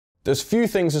There's few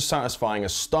things as satisfying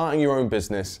as starting your own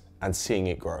business and seeing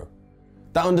it grow.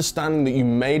 That understanding that you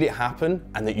made it happen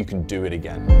and that you can do it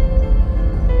again.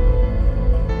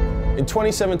 In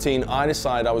 2017, I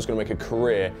decided I was going to make a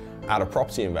career out of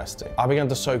property investing. I began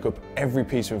to soak up every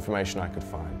piece of information I could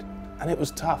find. And it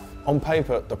was tough. On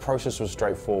paper, the process was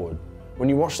straightforward. When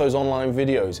you watch those online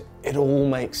videos, it all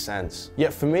makes sense.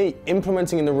 Yet for me,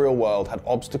 implementing in the real world had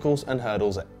obstacles and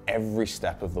hurdles at every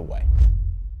step of the way.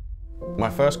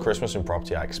 My first Christmas in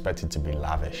property, I expected to be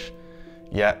lavish.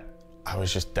 Yet, I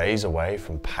was just days away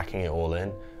from packing it all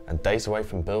in and days away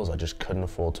from bills I just couldn't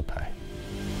afford to pay.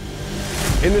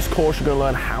 In this course, you're going to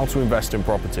learn how to invest in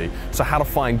property. So how to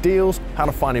find deals, how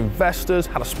to find investors,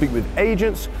 how to speak with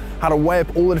agents, how to weigh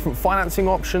up all the different financing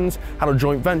options, how to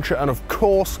joint venture, and of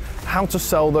course, how to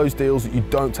sell those deals that you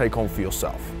don't take on for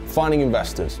yourself. Finding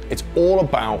investors. It's all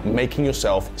about making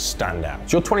yourself stand out.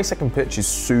 So your 20-second pitch is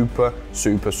super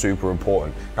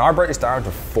important. Now I break this down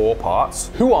into 4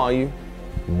 parts. Who are you?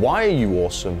 Why are you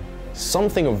awesome?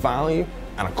 Something of value,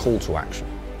 and a call to action.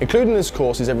 Included in this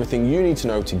course is everything you need to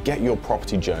know to get your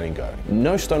property journey going.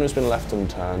 No stone has been left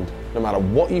unturned. No matter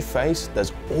what you face,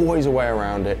 there's always a way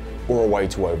around it or a way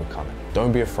to overcome it.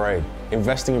 Don't be afraid.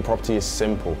 Investing in property is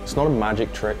simple. It's not a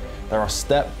magic trick. There are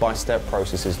step-by-step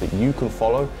processes that you can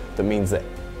follow that means that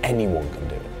anyone can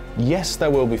do it. Yes,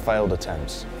 there will be failed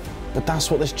attempts, but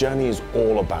that's what this journey is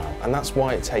all about, and that's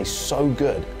why it tastes so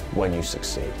good when you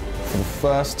succeed. For the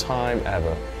first time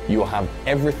ever, you will have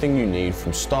everything you need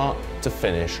from start to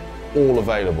finish, all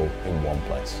available in one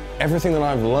place. Everything that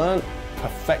I've learned,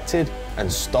 perfected, and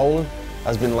stolen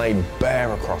has been laid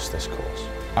bare across this course.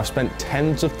 I've spent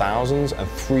tens of thousands and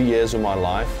 3 years of my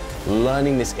life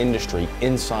learning this industry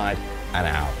inside and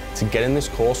out to get in this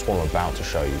course what I'm about to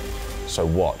show you. So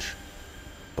watch,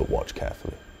 but watch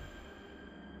carefully.